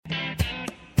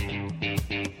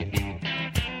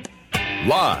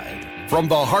Live from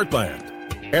the heartland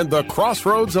and the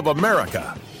crossroads of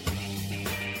America,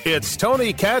 it's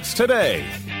Tony Katz Today.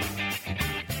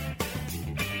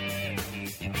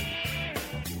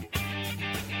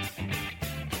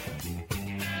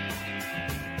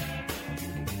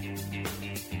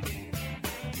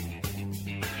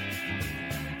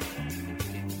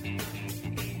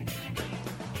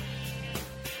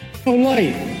 No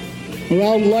light.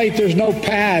 Without light, there's no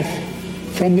path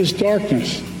from this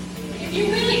darkness. If you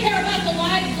really care about the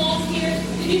lives lost here,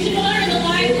 then you should honor the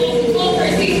lives lost and call for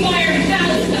a ceasefire in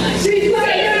Palestine.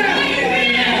 Ceasefire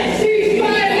now!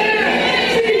 Ceasefire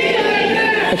now! Ceasefire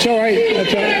now! That's all right.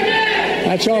 That's all right.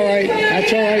 That's all right.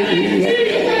 That's all right.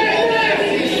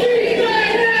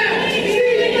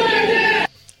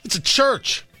 It's a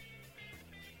church.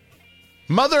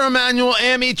 Mother Emanuel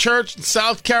AME Church in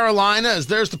South Carolina, as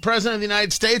there's the President of the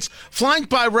United States, flanked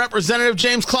by Representative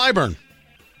James Clyburn,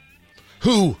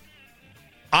 who,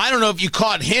 I don't know if you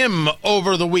caught him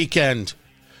over the weekend.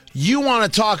 You want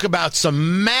to talk about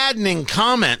some maddening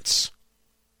comments.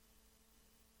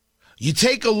 You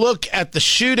take a look at the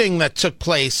shooting that took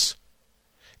place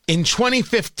in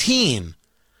 2015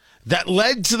 that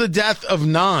led to the death of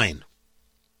 9.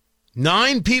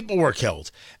 9 people were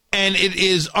killed. And it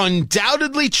is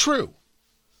undoubtedly true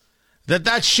that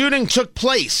that shooting took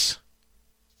place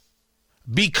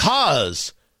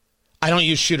because, I don't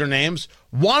use shooter names,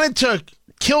 wanted to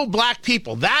kill black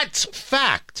people. That's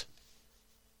fact.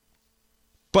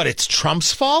 But it's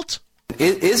Trump's fault?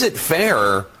 Is it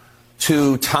fair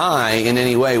to tie in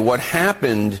any way what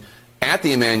happened at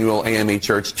the Emanuel AME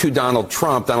Church to Donald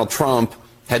Trump? Donald Trump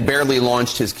had barely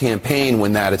launched his campaign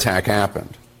when that attack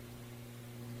happened.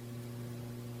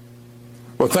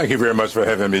 Well, thank you very much for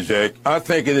having me, Jake. I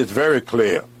think it is very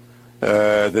clear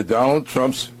that Donald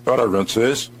Trump's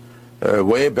utterances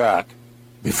way back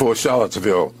before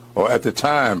Charlottesville, or at the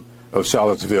time of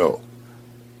Charlottesville,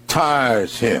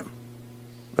 ties him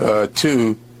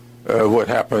to what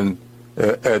happened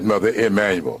at Mother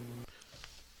Emanuel.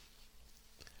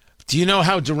 Do you know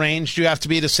how deranged you have to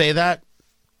be to say that?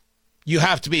 You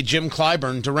have to be Jim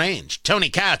Clyburn deranged.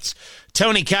 Tony Katz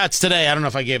today. I don't know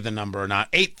if I gave the number or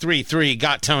not.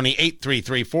 833-GOT-TONY,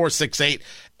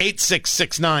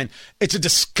 833-468-8669. It's a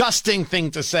disgusting thing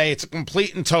to say. It's a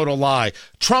complete and total lie.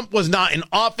 Trump was not in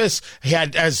office. He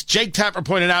had, as Jake Tapper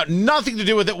pointed out, nothing to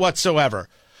do with it whatsoever.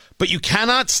 But you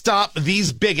cannot stop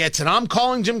these bigots, and I'm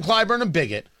calling Jim Clyburn a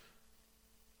bigot,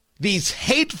 these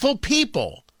hateful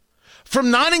people, from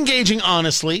not engaging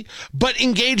honestly, but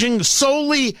engaging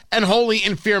solely and wholly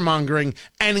in fear-mongering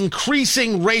and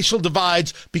increasing racial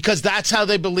divides because that's how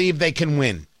they believe they can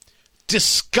win.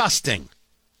 Disgusting.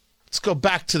 Let's go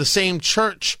back to the same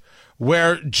church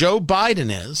where Joe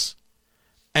Biden is,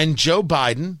 and Joe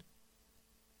Biden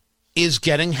is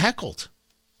getting heckled.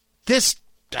 This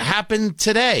happened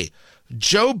today.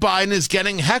 Joe Biden is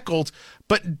getting heckled,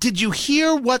 but did you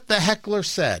hear what the heckler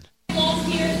said? You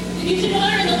should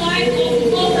honor the lives lost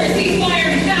and call for a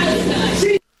ceasefire in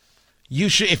Palestine. You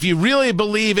should, if you really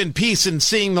believe in peace and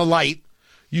seeing the light,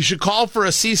 you should call for a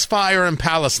ceasefire in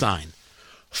Palestine.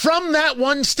 From that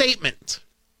one statement,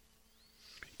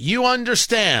 you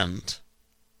understand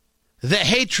the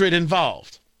hatred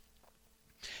involved.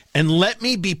 And let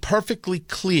me be perfectly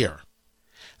clear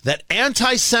that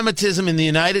anti-Semitism in the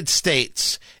United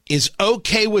States is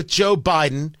okay with Joe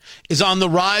Biden, is on the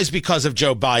rise because of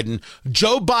Joe Biden.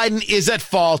 Joe Biden is at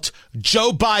fault.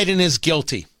 Joe Biden is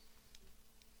guilty.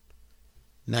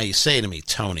 Now you say to me,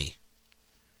 Tony,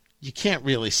 you can't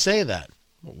really say that.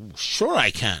 Well, sure I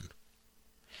can.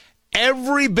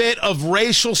 Every bit of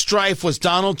racial strife was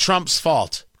Donald Trump's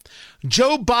fault.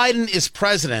 Joe Biden is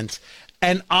president,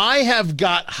 and I have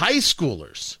got high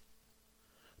schoolers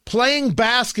playing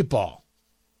basketball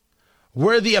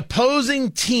where the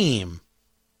opposing team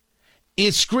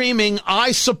is screaming,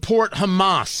 "I support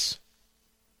Hamas."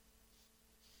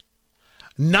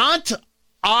 Not,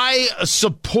 "I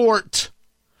support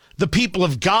the people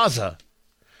of Gaza."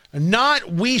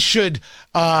 Not, "We should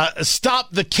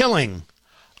stop the killing."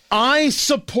 I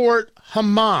support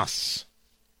Hamas.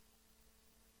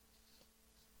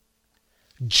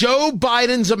 Joe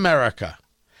Biden's America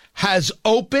has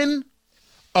open,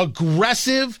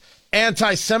 aggressive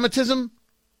anti-Semitism.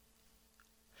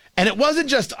 And it wasn't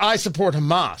just, "I support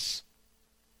Hamas."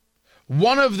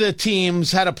 One of the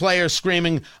teams had a player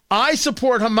screaming, "I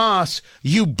support Hamas,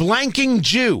 you blanking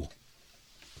Jew."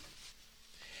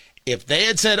 If they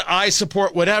had said, "I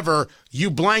support whatever,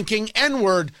 you blanking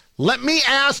N-word," let me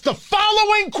ask the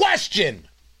following question.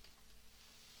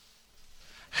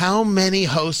 How many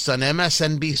hosts on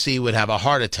MSNBC would have a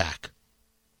heart attack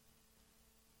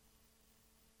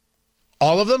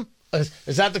All of them?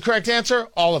 Is that the correct answer?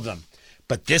 All of them.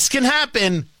 But this can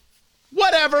happen.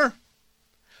 Whatever.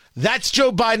 That's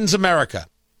Joe Biden's America.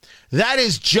 That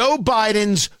is Joe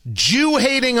Biden's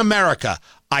Jew-hating America.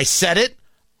 I said it.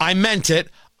 I meant it.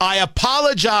 I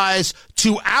apologize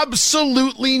to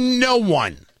absolutely no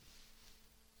one.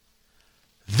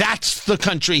 That's the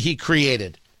country he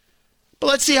created. But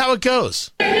let's see how it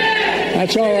goes.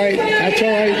 That's all right. That's all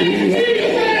right.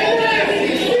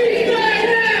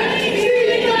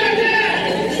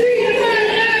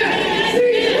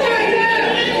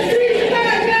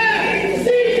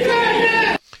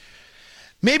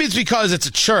 Maybe it's because it's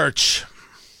a church,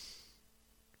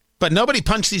 but nobody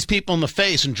punched these people in the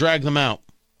face and dragged them out.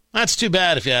 That's too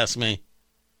bad, if you ask me.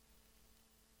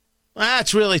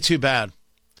 That's really too bad.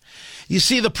 You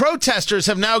see, the protesters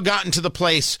have now gotten to the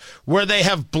place where they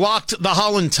have blocked the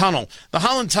Holland Tunnel. The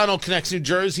Holland Tunnel connects New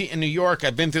Jersey and New York.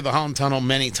 I've been through the Holland Tunnel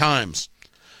many times.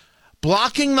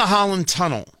 Blocking the Holland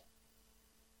Tunnel.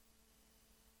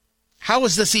 How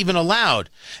is this even allowed?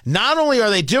 Not only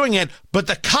are they doing it, but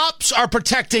the cops are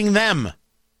protecting them.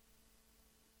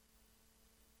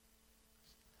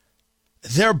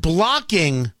 They're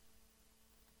blocking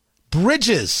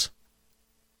bridges.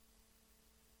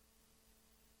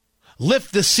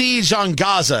 Lift the siege on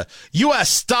Gaza. U.S.,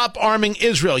 stop arming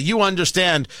Israel. You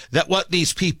understand that what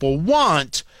these people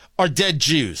want are dead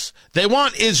Jews. They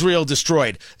want Israel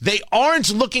destroyed. They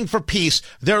aren't looking for peace.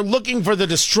 They're looking for the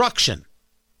destruction.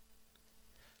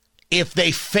 If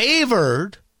they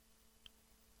favored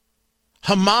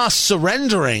Hamas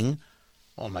surrendering,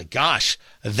 oh my gosh,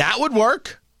 that would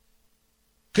work.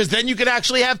 Because then you could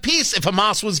actually have peace. If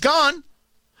Hamas was gone,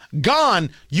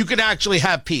 you could actually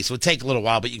have peace. It would take a little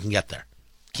while, but you can get there.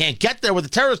 Can't get there with a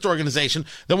terrorist organization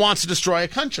that wants to destroy a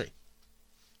country.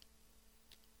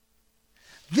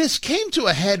 This came to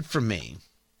a head for me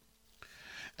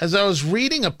as I was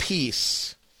reading a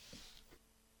piece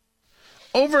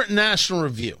over at National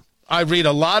Review. I read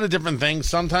a lot of different things,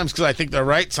 sometimes because I think they're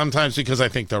right, sometimes because I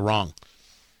think they're wrong.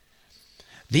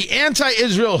 The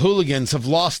anti-Israel hooligans have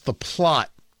lost the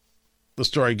plot, the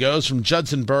story goes, from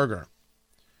Judson Berger.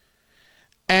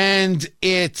 And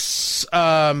it's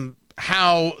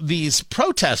how these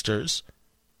protesters,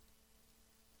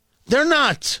 they're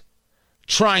not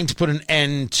trying to put an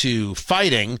end to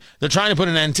fighting. They're trying to put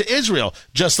an end to Israel.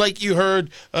 Just like you heard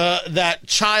that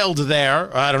child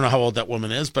there. I don't know how old that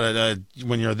woman is, but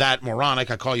when you're that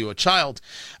moronic, I call you a child.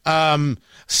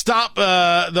 Stop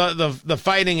the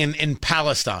fighting in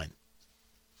Palestine.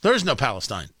 There's no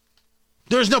Palestine.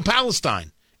 There's no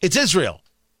Palestine. It's Israel.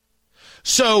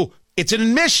 So it's an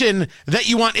admission that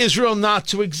you want Israel not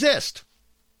to exist.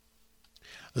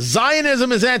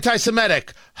 Zionism is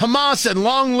anti-Semitic. Hamas and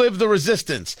long live the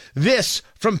resistance. This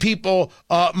from people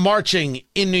marching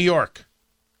in New York.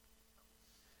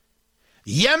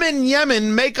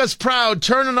 Yemen, make us proud.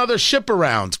 Turn another ship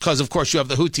around. Because, of course, you have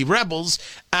the Houthi rebels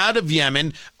out of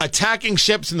Yemen attacking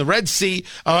ships in the Red Sea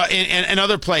and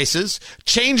other places,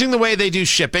 changing the way they do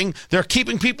shipping. They're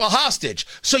keeping people hostage.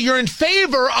 So you're in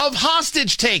favor of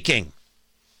hostage taking.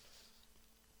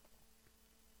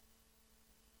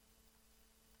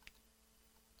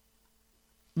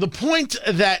 The point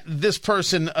that this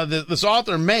person, this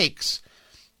author makes,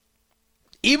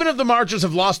 even if the marchers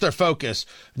have lost their focus,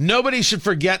 nobody should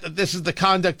forget that this is the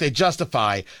conduct they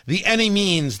justify, the any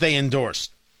means they endorse.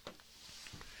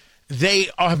 They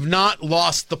have not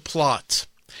lost the plot.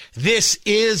 This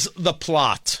is the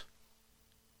plot.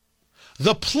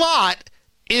 The plot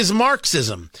is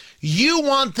Marxism. You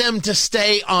want them to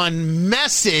stay on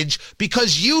message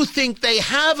because you think they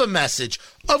have a message.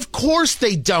 Of course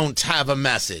they don't have a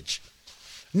message.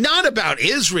 Not about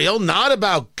Israel, not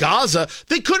about Gaza.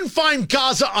 They couldn't find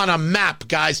Gaza on a map,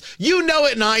 guys. You know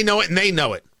it and I know it and they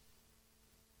know it.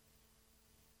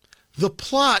 The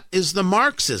plot is the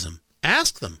Marxism.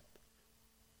 Ask them.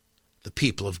 The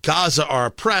people of Gaza are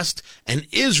oppressed and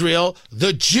Israel,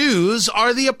 the Jews,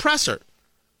 are the oppressor.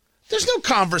 There's no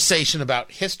conversation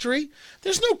about history.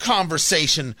 There's no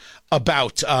conversation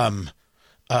about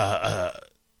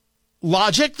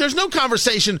logic. There's no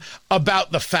conversation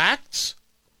about the facts.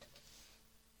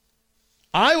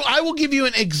 I will give you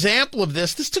an example of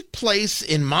this. This took place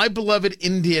in my beloved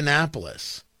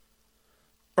Indianapolis.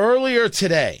 Earlier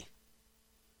today,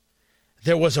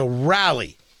 there was a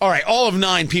rally. All right, all of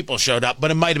 9 people showed up,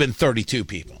 but it might have been 32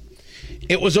 people.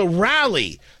 It was a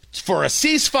rally for a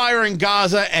ceasefire in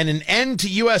Gaza and an end to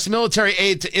U.S. military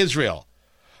aid to Israel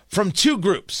from 2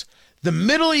 groups. The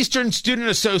Middle Eastern Student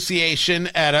Association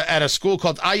at a school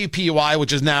called IUPUI,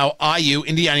 which is now IU,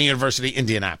 Indiana University,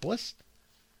 Indianapolis,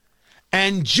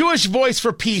 and Jewish Voice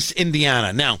for Peace,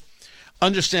 Indiana. Now,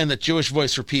 understand that Jewish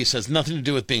Voice for Peace has nothing to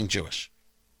do with being Jewish.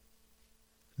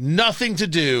 Nothing to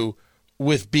do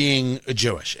with being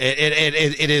Jewish.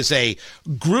 It is a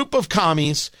group of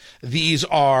commies. These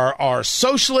are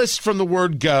socialists from the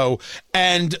word go,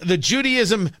 and the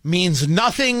Judaism means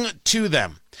nothing to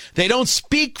them. They don't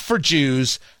speak for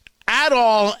Jews at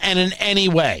all and in any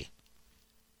way.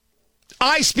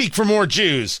 I speak for more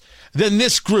Jews than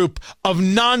this group of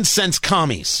nonsense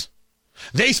commies.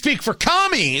 They speak for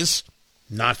commies,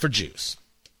 not for Jews.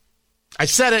 I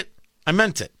said it. I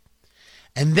meant it.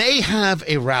 And they have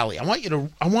a rally. I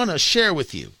want to share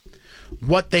with you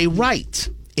what they write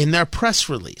in their press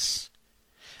release.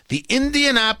 The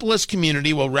Indianapolis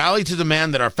community will rally to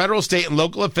demand that our federal, state, and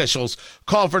local officials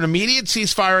call for an immediate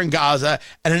ceasefire in Gaza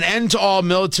and an end to all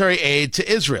military aid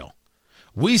to Israel.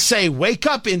 We say, wake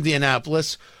up,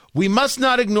 Indianapolis. We must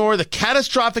not ignore the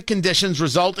catastrophic conditions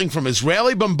resulting from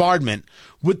Israeli bombardment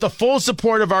with the full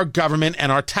support of our government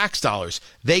and our tax dollars.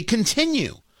 They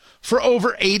continue. For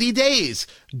over 80 days,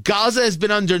 Gaza has been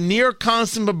under near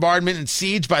constant bombardment and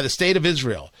siege by the state of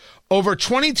Israel. Over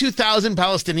 22,000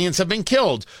 Palestinians have been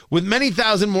killed, with many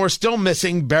thousand more still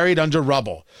missing, buried under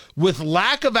rubble. With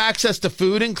lack of access to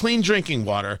food and clean drinking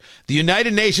water, the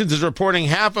United Nations is reporting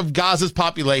half of Gaza's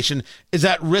population is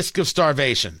at risk of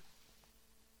starvation.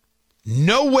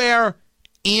 Nowhere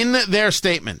in their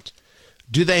statement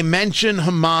do they mention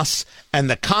Hamas and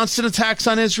the constant attacks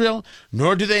on Israel,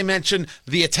 nor do they mention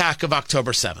the attack of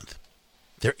October 7th.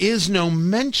 There is no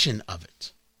mention of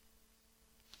it.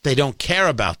 They don't care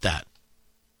about that.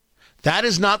 That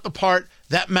is not the part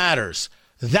that matters.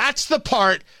 That's the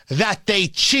part that they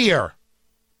cheer.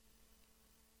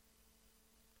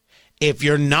 If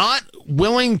you're not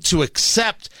willing to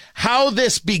accept how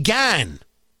this began,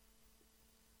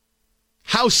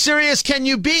 how serious can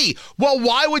you be? Well,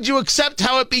 why would you accept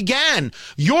how it began?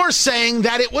 You're saying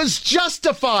that it was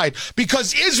justified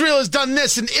because Israel has done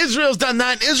this and Israel's done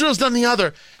that and Israel's done the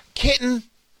other. Kitten,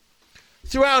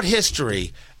 throughout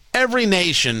history, every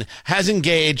nation has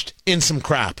engaged in some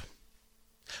crap.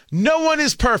 No one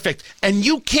is perfect, and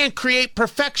you can't create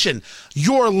perfection.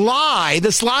 Your lie,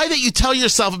 this lie that you tell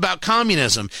yourself about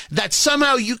communism, that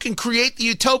somehow you can create the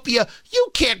utopia,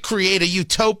 you can't create a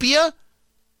utopia.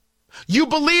 You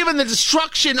believe in the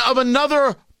destruction of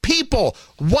another people.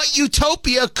 What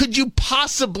utopia could you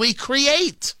possibly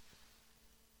create?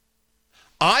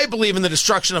 I believe in the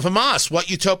destruction of Hamas. What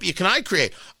utopia can I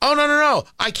create? Oh, no.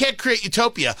 I can't create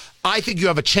utopia. I think you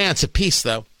have a chance at peace,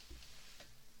 though.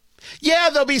 Yeah,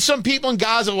 there'll be some people in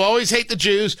Gaza who always hate the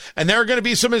Jews, and there are going to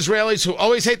be some Israelis who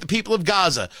always hate the people of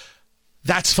Gaza.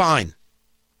 That's fine.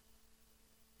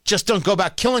 Just don't go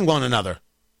back killing one another.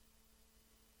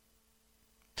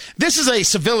 This is a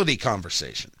civility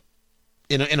conversation,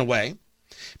 in a way.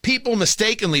 People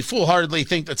mistakenly, foolhardily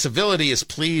think that civility is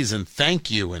please and thank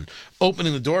you and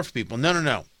opening the door for people.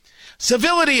 No.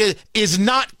 Civility is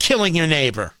not killing your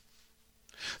neighbor.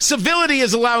 Civility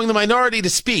is allowing the minority to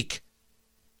speak.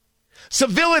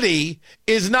 Civility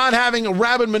is not having a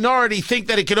rabid minority think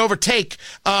that it can overtake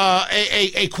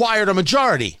a quiet or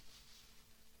majority.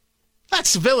 That's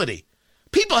civility.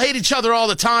 People hate each other all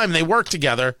the time. They work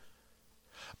together.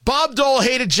 Bob Dole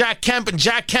hated Jack Kemp, and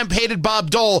Jack Kemp hated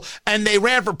Bob Dole, and they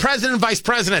ran for president and vice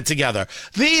president together.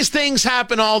 These things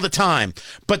happen all the time.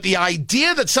 But the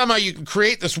idea that somehow you can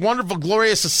create this wonderful,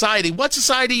 glorious society, what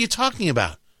society are you talking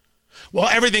about? Well,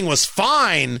 everything was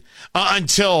fine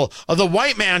until the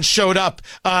white man showed up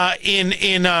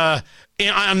in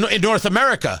North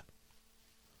America.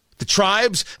 The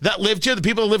tribes that lived here, the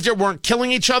people that lived here weren't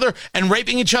killing each other and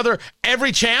raping each other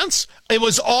every chance. It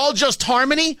was all just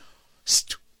harmony.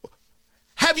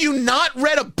 Have you not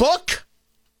read a book?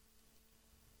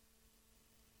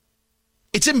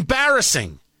 It's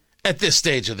embarrassing at this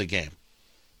stage of the game.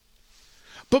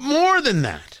 But more than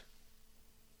that,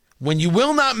 when you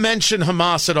will not mention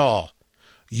Hamas at all,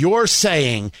 you're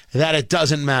saying that it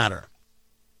doesn't matter.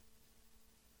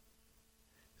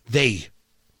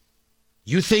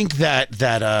 You think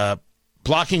that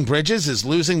blocking bridges is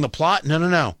losing the plot?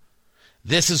 No.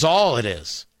 This is all it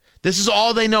is. This is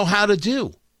all they know how to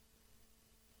do.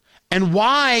 And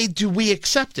why do we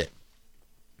accept it?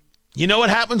 You know what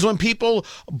happens when people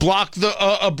block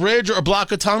a bridge or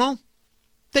block a tunnel?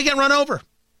 They get run over.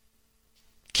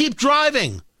 Keep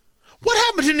driving. What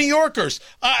happened to New Yorkers?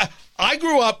 I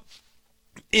grew up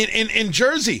in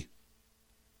Jersey.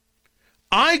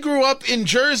 I grew up in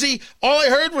Jersey. All I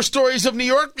heard were stories of New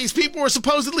York. These people were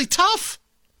supposedly tough.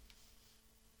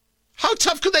 How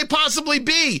tough could they possibly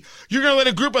be? You're going to let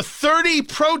a group of 30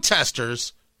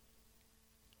 protesters,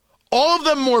 all of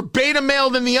them more beta male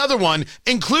than the other one,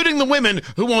 including the women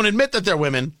who won't admit that they're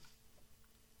women,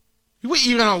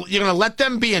 You're gonna let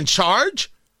them be in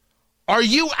charge? Are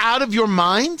you out of your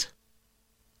mind?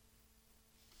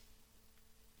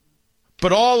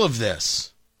 But all of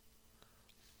this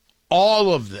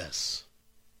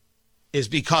is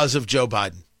because of Joe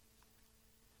Biden.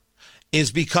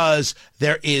 Is because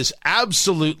there is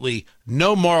absolutely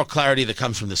no moral clarity that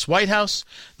comes from this White House.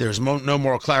 There's no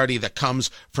moral clarity that comes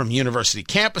from university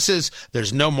campuses.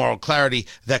 There's no moral clarity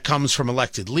that comes from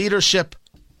elected leadership.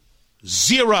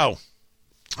 Zero.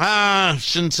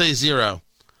 Shouldn't say zero.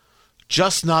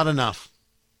 Just not enough.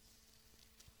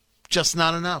 Just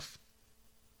not enough.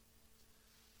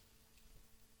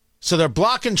 So they're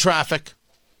blocking traffic.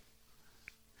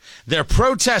 They're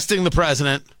protesting the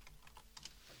president.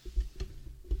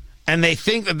 And they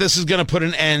think that this is going to put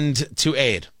an end to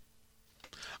aid.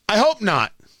 I hope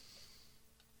not.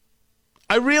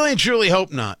 I really and truly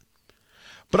hope not.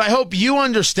 But I hope you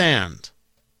understand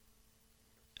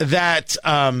that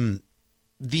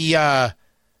the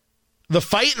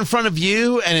fight in front of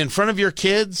you and in front of your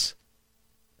kids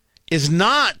is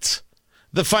not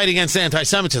the fight against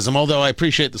anti-Semitism, although I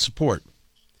appreciate the support.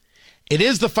 It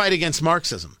is the fight against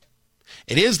Marxism.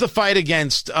 It is the fight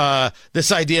against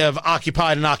this idea of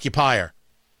occupied and occupier.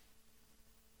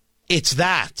 It's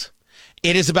that.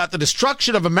 It is about the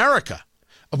destruction of America,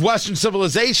 of Western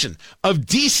civilization, of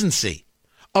decency,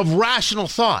 of rational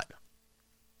thought.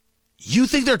 You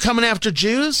think they're coming after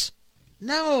Jews?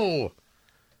 No.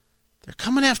 They're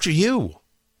coming after you.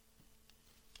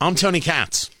 I'm Tony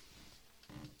Katz.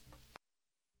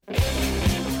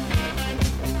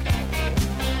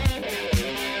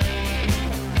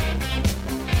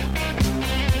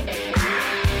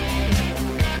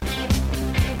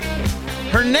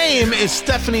 Her name is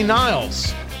Stephanie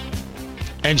Niles,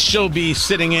 and she'll be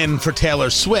sitting in for Taylor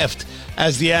Swift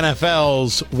as the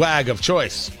NFL's wag of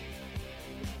choice.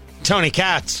 Tony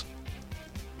Katz.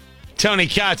 Tony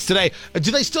Katz today.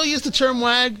 Do they still use the term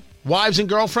wag? Wives and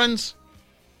girlfriends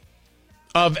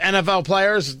of NFL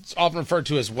players? It's often referred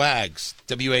to as wags.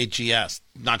 W-A-G-S.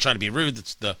 Not trying to be rude.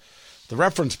 That's the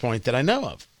reference point that I know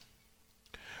of.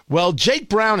 Well, Jake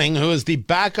Browning, who is the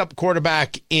backup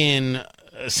quarterback in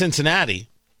Cincinnati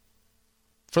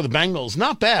for the Bengals,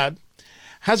 not bad,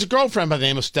 has a girlfriend by the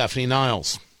name of Stephanie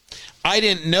Niles. I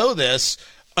didn't know this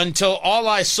until all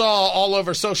I saw all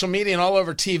over social media and all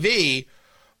over TV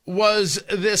was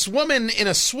this woman in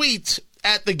a suite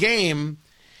at the game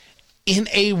in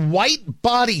a white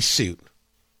bodysuit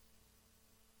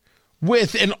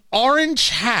with an orange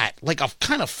hat, like a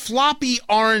kind of floppy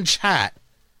orange hat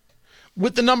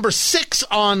with the number 6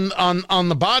 on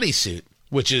the bodysuit,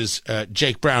 which is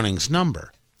Jake Browning's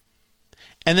number.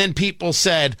 And then people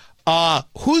said,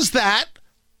 who's that?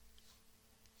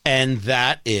 And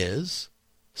that is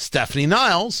Stephanie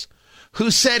Niles, who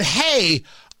said, hey,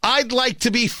 I'd like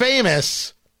to be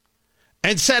famous,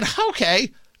 and said,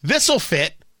 okay, this'll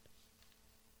fit,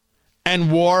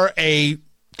 and wore a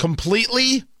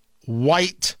completely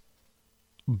white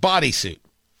bodysuit.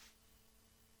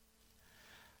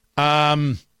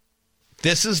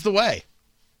 This is the way.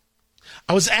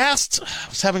 I was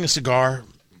having a cigar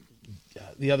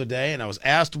the other day, and I was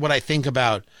asked what I think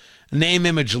about name,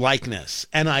 image, likeness,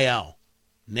 NIL.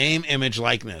 Name, image,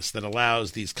 likeness that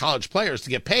allows these college players to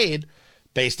get paid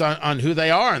based on who they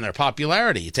are and their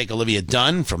popularity. You take Olivia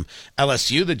Dunn from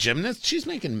LSU, the gymnast, she's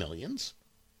making millions.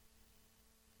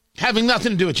 Having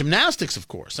nothing to do with gymnastics, of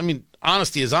course. I mean,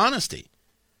 honesty is honesty.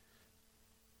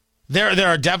 There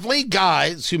are definitely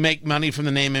guys who make money from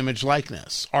the name, image,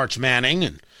 likeness. Arch Manning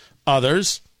and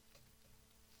others.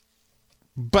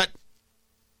 But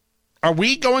are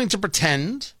we going to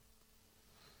pretend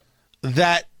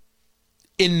that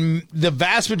in the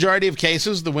vast majority of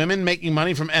cases, the women making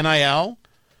money from NIL,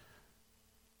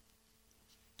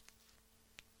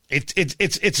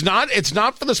 it's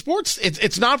not for the sports,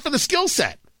 it's not for the skill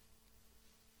set.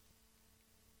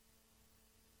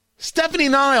 Stephanie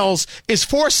Niles is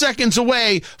 4 seconds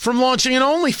away from launching an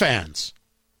OnlyFans.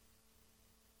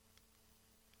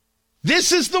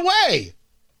 This is the way.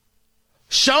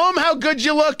 Show them how good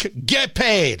you look, get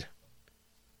paid.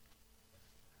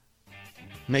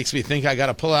 Makes me think I got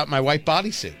to pull out my white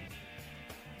bodysuit.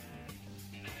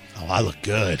 Oh, I look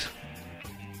good.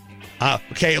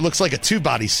 Okay, it looks like a 2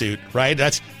 bodysuit, right?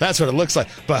 That's what it looks like.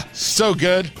 But so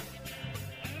good.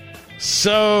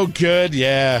 So good,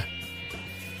 yeah.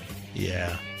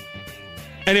 Yeah.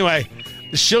 Anyway,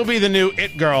 she'll be the new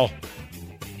it girl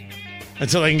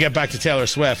until they can get back to Taylor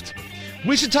Swift.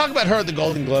 We should talk about her at the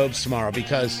Golden Globes tomorrow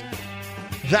because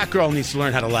that girl needs to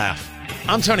learn how to laugh.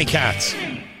 I'm Tony Katz.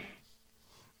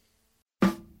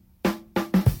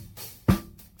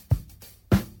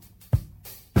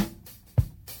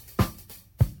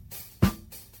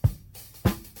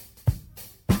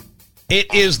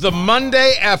 It is the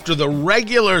Monday after the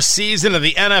regular season of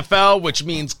the NFL, which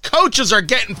means coaches are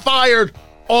getting fired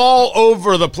all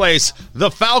over the place. The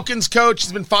Falcons coach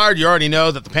has been fired. You already know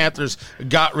that the Panthers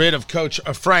got rid of Coach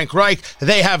Frank Reich.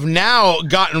 They have now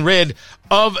gotten rid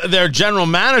of their general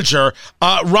manager.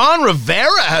 Ron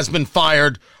Rivera has been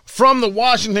fired from the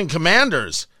Washington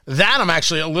Commanders. That I'm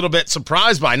actually a little bit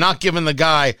surprised by, not giving the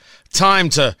guy time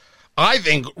to, I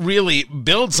think, really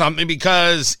build something,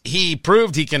 because he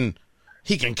proved he can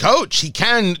coach. He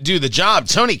can do the job.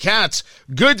 Tony Katz,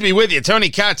 good to be with you. Tony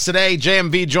Katz today.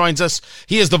 JMV joins us.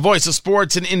 He is the voice of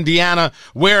sports in Indiana,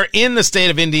 where in the state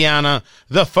of Indiana,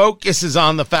 the focus is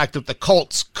on the fact that the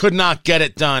Colts could not get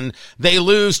it done. They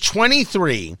lose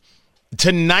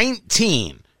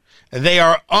 23-19. They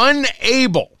are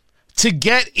unable to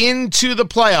get into the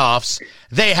playoffs.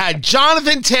 They had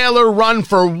Jonathan Taylor run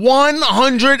for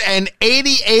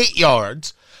 188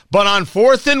 yards. But on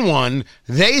 4th and 1,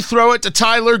 they throw it to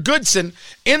Tyler Goodson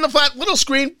in the flat, little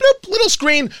screen, bloop, little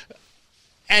screen,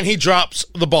 and he drops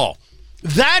the ball.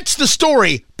 That's the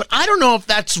story, but I don't know if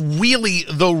that's really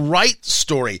the right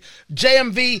story.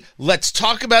 JMV, let's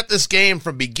talk about this game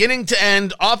from beginning to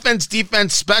end. Offense,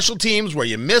 defense, special teams, where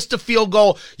you missed a field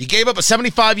goal. You gave up a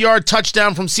 75-yard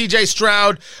touchdown from C.J.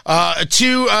 Stroud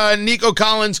to Nico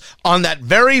Collins on that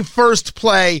very first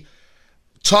play.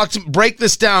 Break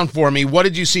this down for me. What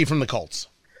did you see from the Colts?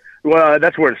 Well,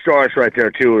 that's where it starts right there,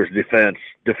 too, is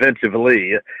defensively.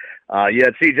 You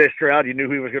had C.J. Stroud. You knew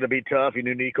he was going to be tough. You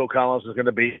knew Nico Collins was going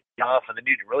to be tough. And then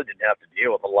you really didn't have to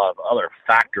deal with a lot of other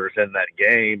factors in that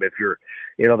game if you're,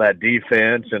 that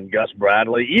defense and Gus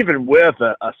Bradley, even with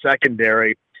a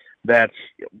secondary that's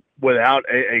without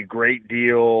a great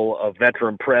deal of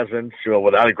veteran presence,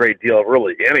 without a great deal of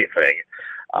really anything.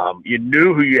 You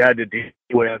knew who you had to deal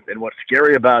with, and what's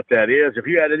scary about that is if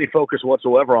you had any focus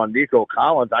whatsoever on Nico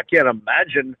Collins, I can't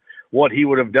imagine what he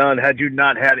would have done had you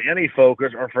not had any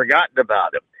focus or forgotten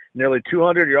about him. Nearly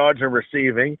 200 yards in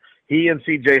receiving. He and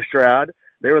C.J. Stroud,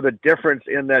 they were the difference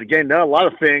in that game. Now, a lot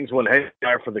of things went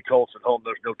haywire for the Colts at home,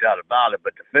 there's no doubt about it,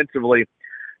 but defensively,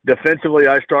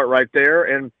 I start right there,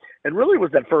 and really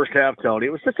was that first half, Tony.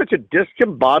 It was just such a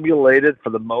discombobulated, for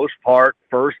the most part,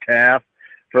 first half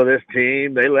for this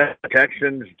team. They let the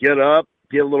Texans get up,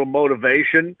 get a little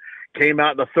motivation, came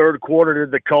out in the third quarter to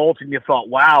the Colts, and you thought,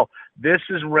 wow, this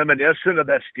is reminiscent of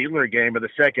that Steeler game of the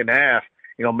second half.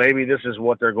 Maybe this is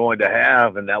what they're going to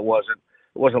have, and that wasn't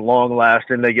long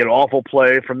lasting. They get awful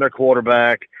play from their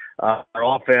quarterback. Their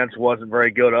offense wasn't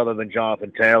very good other than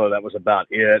Jonathan Taylor. That was about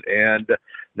it. And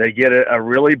they get a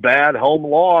really bad home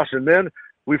loss. And then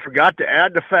we forgot to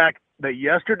add the fact that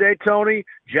yesterday, Tony,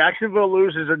 Jacksonville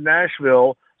loses in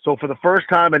Nashville. So for the first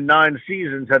time in 9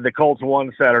 seasons, had the Colts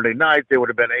won Saturday night, they would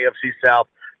have been AFC South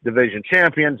Division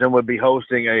champions and would be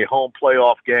hosting a home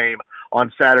playoff game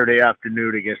on Saturday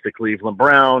afternoon against the Cleveland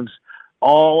Browns.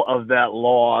 All of that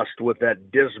lost with that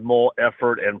dismal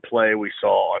effort and play we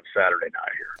saw on Saturday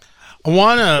night here. I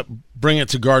want to bring it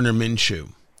to Gardner Minshew.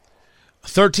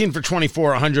 13 for 24,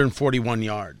 141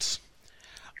 yards.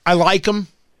 I like him.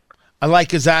 I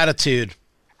like his attitude.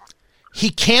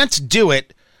 He can't do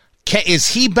it. Is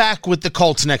he back with the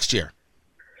Colts next year?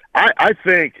 I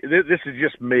think this is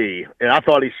just me, and I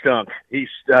thought he stunk.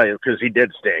 Because he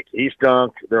did stink. He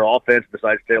stunk. Their offense,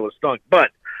 besides Taylor, stunk.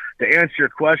 But to answer your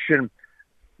question,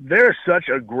 there's such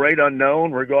a great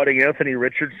unknown regarding Anthony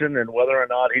Richardson and whether or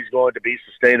not he's going to be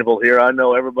sustainable here. I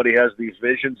know everybody has these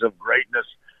visions of greatness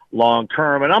long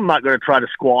term, and I'm not going to try to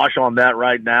squash on that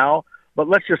right now. But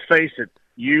let's just face it.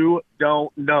 You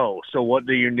don't know. So what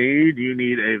do you need? You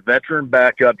need a veteran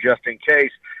backup just in case.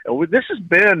 And this has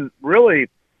been really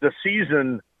the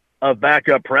season of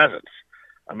backup presence.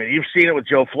 I mean, you've seen it with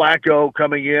Joe Flacco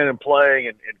coming in and playing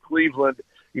in Cleveland.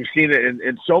 You've seen it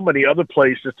in so many other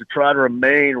places to try to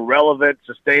remain relevant,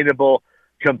 sustainable,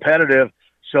 competitive.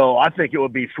 So I think it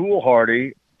would be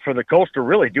foolhardy for the Colts to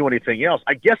really do anything else.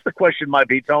 I guess the question might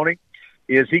be, Tony,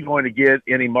 is he going to get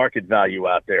any market value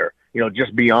out there?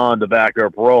 Just beyond the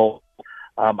backup role.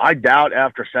 I doubt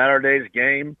after Saturday's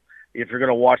game, if you're going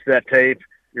to watch that tape,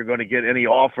 you're going to get any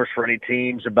offers for any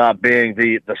teams about being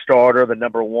the starter, the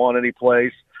number one any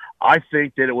place. I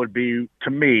think that it would be, to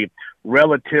me,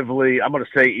 relatively, I'm going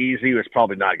to say easy, it's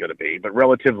probably not going to be, but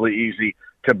relatively easy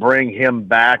to bring him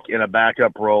back in a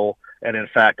backup role. And in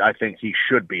fact, I think he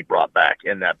should be brought back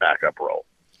in that backup role.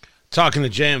 Talking to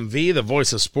JMV, the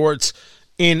voice of sports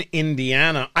in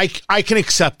Indiana, I can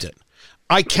accept it.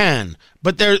 I can,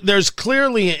 but there's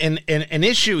clearly an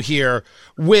issue here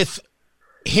with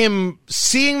him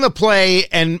seeing the play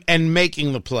and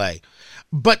making the play.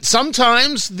 But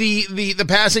sometimes the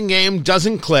passing game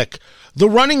doesn't click. The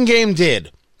running game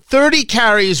did. 30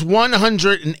 carries,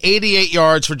 188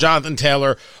 yards for Jonathan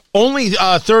Taylor, only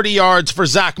 30 yards for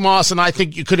Zach Moss, and I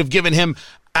think you could have given him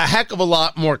a heck of a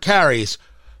lot more carries.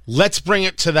 Let's bring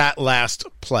it to that last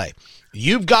play.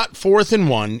 You've got 4th and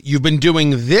 1. You've been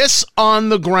doing this on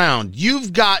the ground.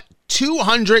 You've got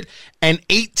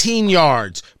 218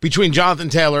 yards between Jonathan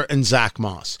Taylor and Zach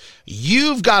Moss.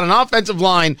 You've got an offensive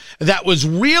line that was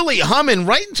really humming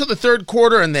right into the third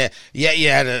quarter, and you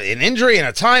had an injury and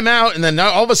a timeout, and then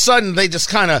all of a sudden they just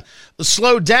kind of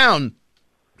slowed down.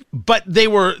 But they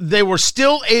were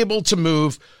still able to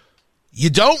move. You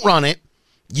don't run it.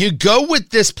 You go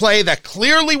with this play that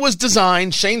clearly was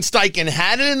designed. Shane Steichen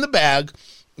had it in the bag,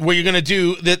 where you're going to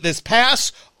do this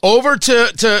pass over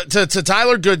to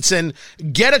Tyler Goodson,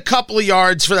 get a couple of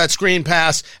yards for that screen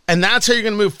pass, and that's how you're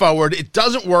going to move forward. It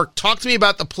doesn't work. Talk to me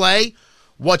about the play.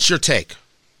 What's your take?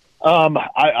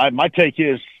 My take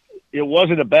is it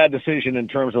wasn't a bad decision in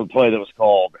terms of the play that was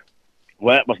called.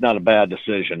 Well, that was not a bad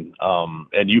decision,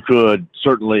 and you could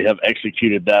certainly have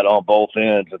executed that on both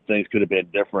ends, and things could have been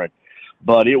different.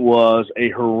 But it was a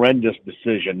horrendous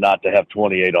decision not to have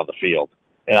 28 on the field,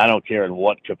 and I don't care in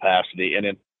what capacity. And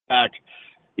in fact,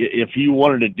 if you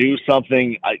wanted to do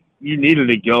something, you needed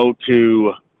to go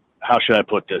to, how should I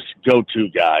put this, go-to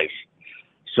guys.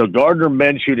 So Gardner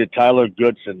Minshew to Tyler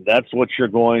Goodson, that's what you're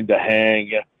going to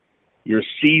hang. Your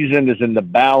season is in the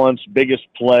balance, biggest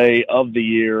play of the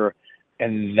year,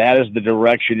 and that is the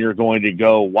direction you're going to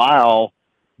go, while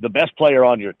the best player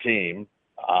on your team,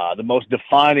 the most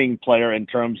defining player in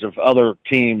terms of other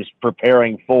teams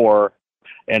preparing for,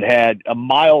 and had a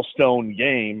milestone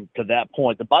game to that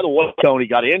point. And by the way, Tony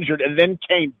got injured and then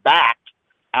came back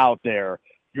out there.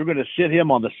 You're going to sit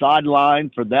him on the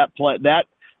sideline for that play.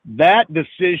 That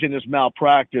decision is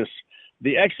malpractice.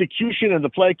 The execution and the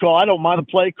play call, I don't mind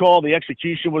the play call. The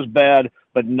execution was bad,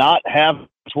 but not have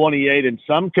 28 in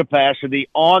some capacity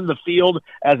on the field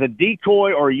as a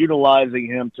decoy or utilizing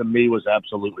him, to me, was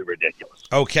absolutely ridiculous.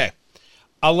 Okay.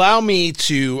 Allow me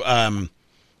to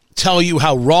tell you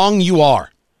how wrong you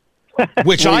are,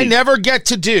 which I never get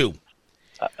to do.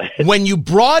 When you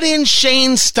brought in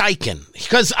Shane Steichen,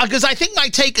 because I think my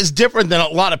take is different than a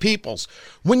lot of people's.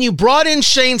 When you brought in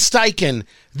Shane Steichen,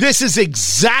 this is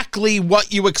exactly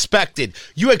what you expected.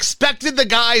 You expected the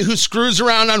guy who screws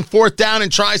around on 4th down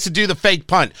and tries to do the fake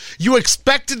punt. You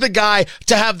expected the guy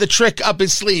to have the trick up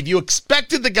his sleeve. You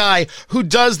expected the guy who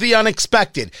does the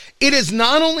unexpected. It is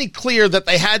not only clear that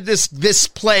they had this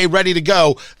play ready to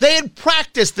go, they had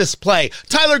practiced this play.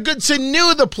 Tyler Goodson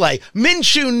knew the play.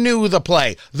 Minshew knew the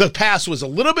play. The pass was a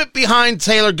little bit behind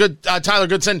Tyler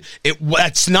Goodson.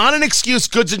 That's not an excuse.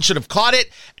 Goodson should have caught it,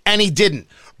 and he didn't.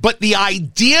 But the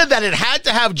idea that it had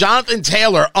to have Jonathan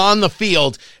Taylor on the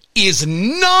field is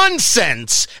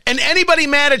nonsense. And anybody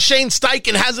mad at Shane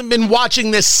Steichen hasn't been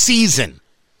watching this season.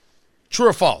 True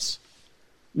or false?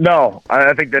 No,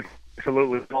 I think that's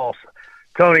absolutely false.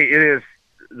 Tony, it is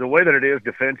the way that it is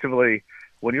defensively.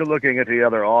 When you're looking at the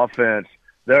other offense,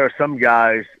 there are some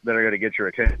guys that are going to get your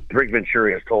attention. Rick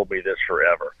Venturi has told me this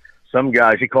forever. Some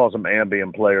guys, he calls them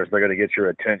ambient players, they're going to get your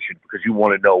attention because you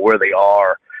want to know where they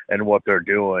are and what they're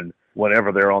doing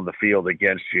whenever they're on the field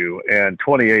against you. And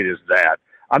 28 is that.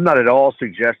 I'm not at all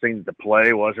suggesting that the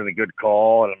play wasn't a good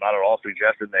call, and I'm not at all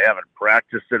suggesting they haven't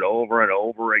practiced it over and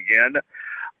over again.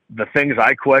 The things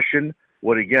I question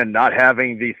would, again, not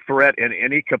having the threat in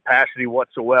any capacity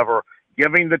whatsoever,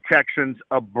 giving the Texans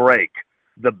a break.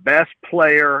 The best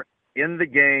player in the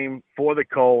game for the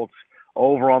Colts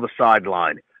over on the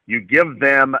sideline. You give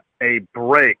them a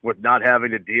break with not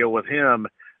having to deal with him,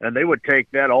 and they would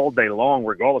take that all day long,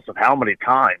 regardless of how many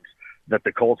times that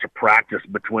the Colts have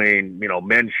practiced between,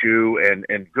 Minshew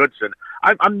and Goodson.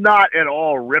 I'm not at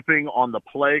all ripping on the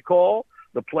play call.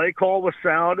 The play call was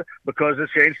sound because, as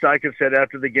Shane Steichen said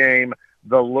after the game,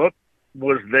 the look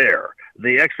was there.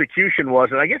 The execution was,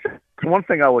 and I guess one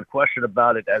thing I would question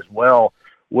about it as well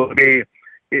would be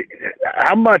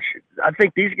how much – I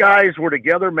think these guys were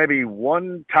together maybe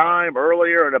one time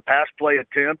earlier in a pass play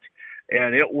attempt,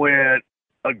 and it went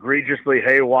egregiously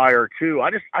haywire too.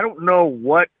 I don't know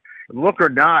what, look or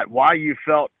not, why you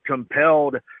felt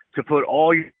compelled to put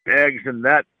all your eggs in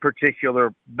that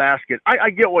particular basket.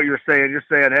 I get what you're saying. You're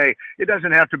saying, hey, it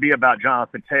doesn't have to be about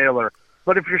Jonathan Taylor.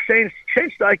 But if you're saying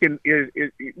Shane Steichen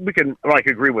is we can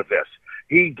agree with this.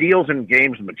 He deals in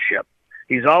gamesmanship.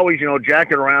 He's always,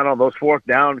 jacking around on those 4th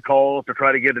down calls to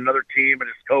try to get another team and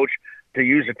his coach to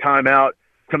use a timeout.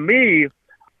 To me,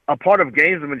 a part of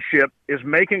gamesmanship is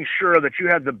making sure that you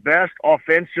have the best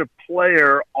offensive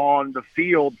player on the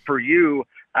field for you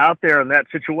out there in that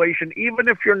situation, even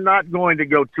if you're not going to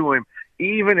go to him,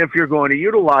 even if you're going to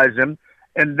utilize him.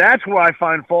 And that's where I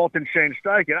find fault in Shane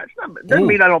Steichen. Doesn't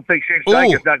mean I don't think Shane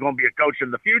Steichen's not going to be a coach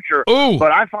in the future,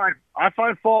 but I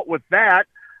find fault with that.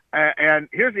 And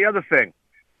here's the other thing.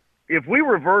 If we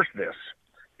reverse this,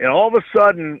 and all of a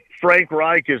sudden Frank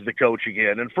Reich is the coach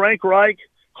again, and Frank Reich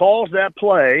calls that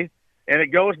play, and it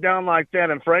goes down like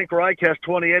that, and Frank Reich has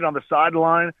 28 on the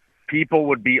sideline, people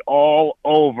would be all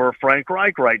over Frank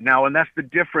Reich right now. And that's the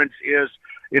difference is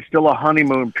it's still a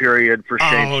honeymoon period for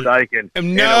Shane Steichen. No.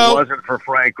 And it wasn't for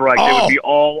Frank Reich. They would be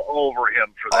all over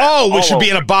him for that. We should be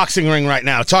in a boxing ring right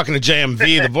now talking to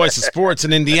JMV, the voice of sports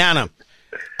in Indiana.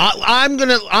 I'm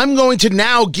going to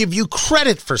now give you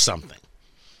credit for something.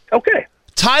 Okay.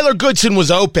 Tyler Goodson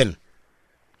was open.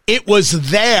 It was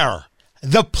there.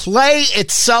 The play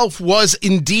itself was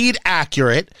indeed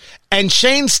accurate, and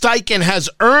Shane Steichen has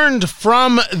earned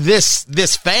from this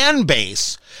fan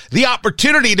base the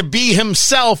opportunity to be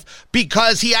himself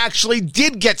because he actually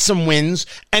did get some wins,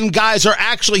 and guys are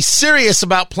actually serious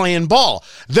about playing ball.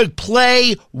 The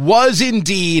play was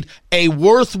indeed a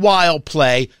worthwhile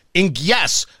play, and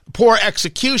yes, poor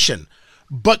execution.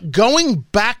 But going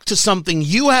back to something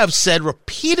you have said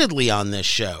repeatedly on this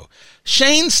show,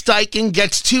 Shane Steichen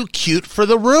gets too cute for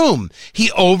the room. He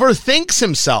overthinks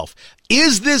himself.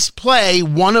 Is this play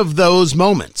one of those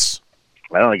moments?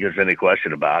 I don't think there's any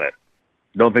question about it.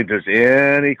 Don't think there's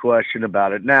any question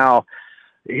about it. Now,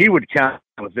 he would counter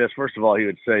with this. First of all, he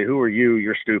would say, "Who are you?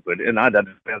 You're stupid." And I don't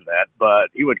understand that. But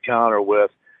he would counter with,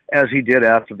 as he did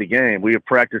after the game, we have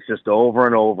practiced this over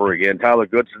and over again. Tyler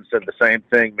Goodson said the same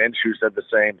thing. Minshew said the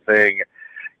same thing.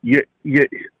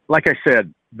 Like I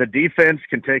said, the defense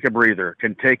can take a breather,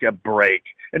 can take a break.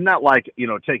 And not like,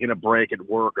 taking a break at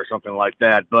work or something like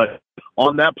that. But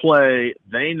on that play,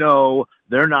 they know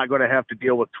they're not going to have to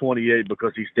deal with 28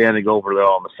 because he's standing over there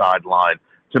on the sideline.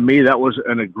 To me, that was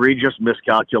an egregious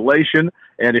miscalculation.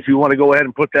 And if you want to go ahead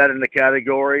and put that in the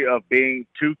category of being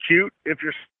too cute, if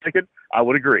you're thinking, I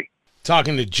would agree.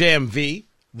 Talking to JMV,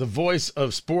 the voice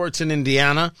of sports in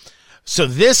Indiana. So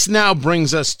this now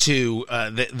brings us to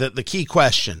the key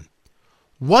question.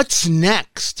 What's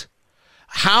next?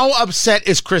 How upset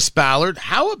is Chris Ballard?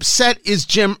 How upset is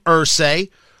Jim Irsay?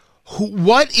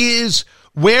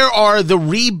 Where are the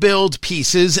rebuild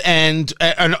pieces? And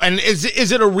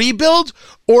is it a rebuild,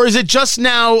 or is it just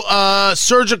now a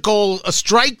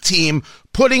strike team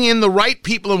putting in the right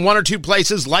people in one or two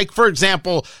places, like, for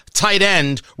example, tight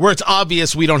end, where it's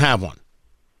obvious we don't have one?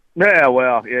 Yeah,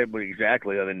 well,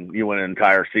 exactly. I mean, you went an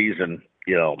entire season,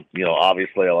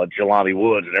 obviously Jelani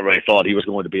Woods, and everybody thought he was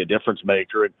going to be a difference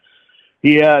maker. And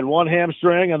he had one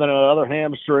hamstring and then another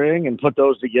hamstring, and put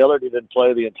those together. He didn't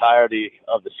play the entirety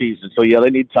of the season. So, yeah, they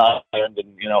need tight end.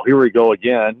 And, here we go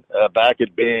again, back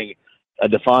at being a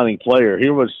defining player.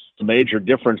 Here was the major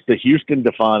difference. The Houston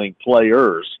defining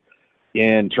players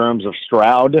in terms of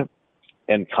Stroud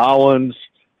and Collins,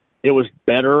 it was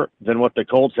better than what the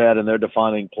Colts had in their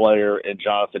defining player in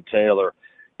Jonathan Taylor.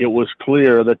 It was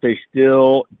clear that they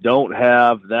still don't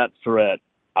have that threat.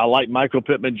 I like Michael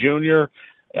Pittman Jr.,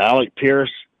 Alec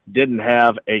Pierce didn't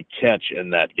have a catch in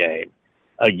that game.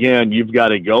 Again, you've got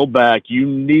to go back. You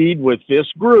need, with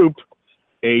this group,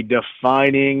 a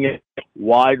defining,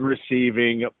 wide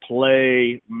receiving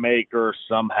playmaker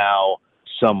somehow,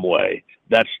 some way.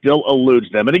 That still eludes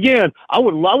them. And again, I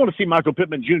want to see Michael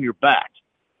Pittman Jr. back,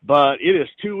 but it is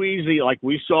too easy. Like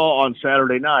we saw on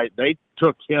Saturday night, they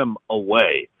took him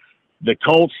away. The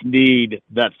Colts need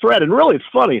that threat. And really, it's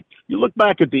funny. You look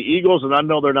back at the Eagles, and I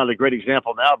know they're not a great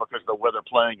example now because of the way they're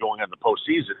playing going into the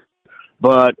postseason.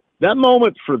 But that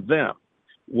moment for them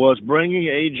was bringing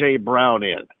A.J. Brown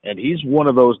in. And he's one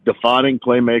of those defining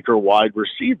playmaker wide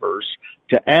receivers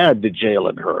to add to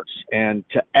Jalen Hurts and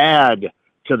to add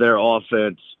to their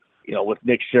offense, with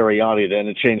Nick Sirianni then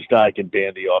and Shane Steichen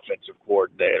being the offensive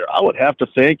coordinator. I would have to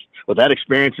think, with that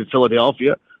experience in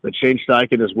Philadelphia, that Shane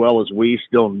Steichen, as well as we,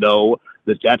 still know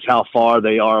that that's how far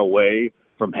they are away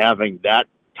from having that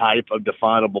type of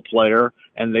definable player,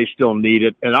 and they still need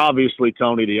it. And obviously,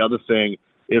 Tony, the other thing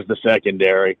is the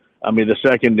secondary. I mean, the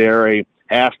secondary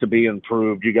has to be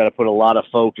improved. You got to put a lot of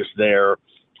focus there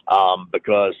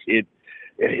because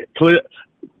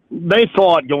they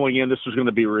thought going in this was going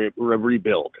to be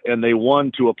rebuild, and they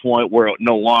won to a point where it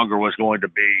no longer was going to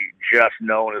be just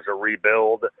known as a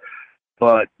rebuild.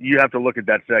 But you have to look at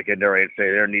that secondary and say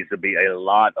there needs to be a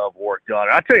lot of work done.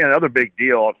 And I'll tell you another big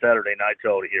deal on Saturday night,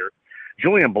 Tony, here.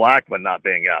 Julian Blackmon not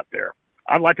being out there.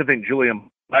 I'd like to think Julian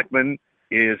Blackmon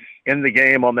is in the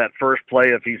game on that first play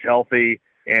if he's healthy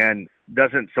and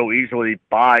doesn't so easily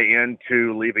buy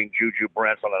into leaving Juju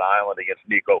Brents on an island against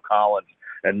Nico Collins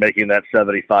and making that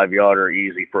 75-yarder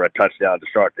easy for a touchdown to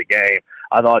start the game.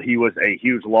 I thought he was a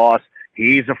huge loss.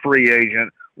 He's a free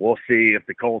agent. We'll see if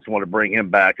the Colts want to bring him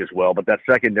back as well. But that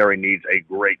secondary needs a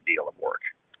great deal of work.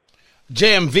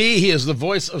 JMV, he is the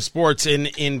voice of sports in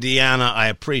Indiana. I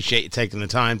appreciate you taking the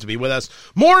time to be with us.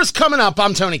 More is coming up.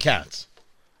 I'm Tony Katz.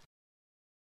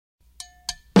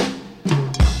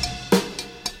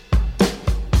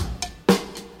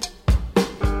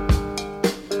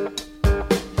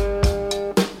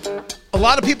 A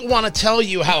lot of people want to tell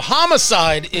you how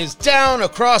homicide is down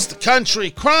across the country.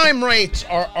 Crime rates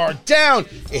are down.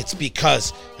 It's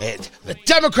because the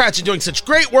Democrats are doing such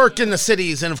great work in the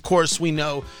cities. And, of course, we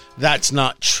know that's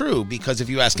not true, because if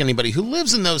you ask anybody who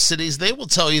lives in those cities, they will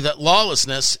tell you that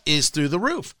lawlessness is through the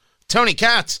roof. Tony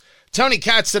Katz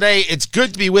today. It's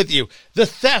good to be with you. The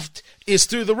theft is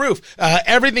through the roof.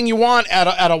 Everything you want at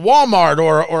a Walmart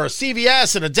or a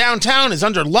CVS in a downtown is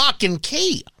under lock and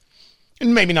key.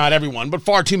 And maybe not everyone, but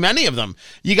far too many of them.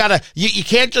 You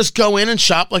can't just go in and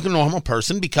shop like a normal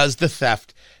person because the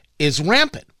theft is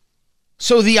rampant.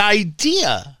 So the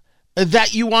idea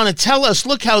that you want to tell us,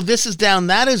 look how this is down,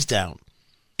 that is down,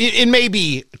 it may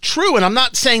be true, and I'm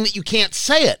not saying that you can't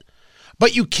say it,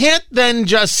 but you can't then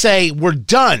just say, we're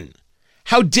done.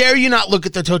 How dare you not look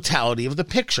at the totality of the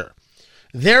picture?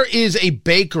 There is a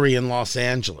bakery in Los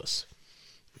Angeles.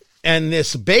 And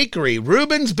this bakery,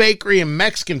 Reuben's Bakery and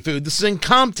Mexican Food, this is in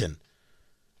Compton.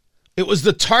 It was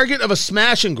the target of a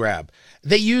smash and grab.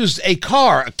 They used a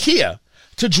car, a Kia,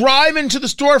 to drive into the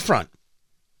storefront.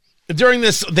 During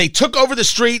this, they took over the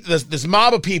street, this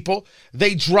mob of people.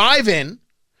 They drive in,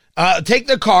 take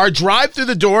the car, drive through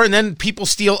the door, and then people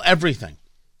steal everything.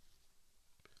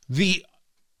 The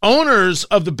owners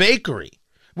of the bakery,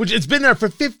 which it's been there for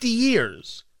 50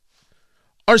 years,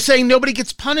 are saying nobody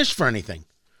gets punished for anything.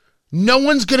 No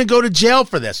one's going to go to jail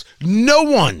for this. No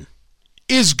one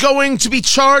is going to be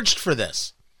charged for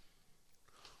this.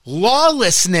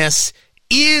 Lawlessness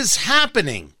is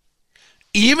happening.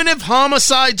 Even if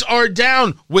homicides are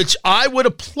down, which I would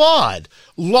applaud,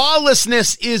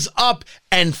 lawlessness is up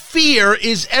and fear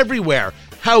is everywhere.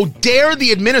 How dare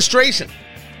the administration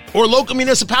or local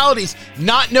municipalities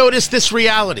not notice this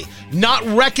reality, not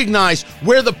recognize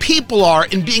where the people are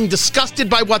in being disgusted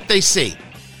by what they see.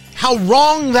 How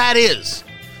wrong that is,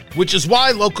 which is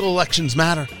why local elections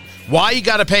matter, why you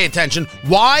got to pay attention,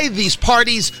 why these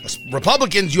parties,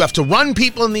 Republicans, you have to run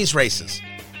people in these races.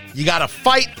 You got to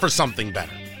fight for something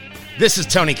better. This is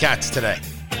Tony Katz Today.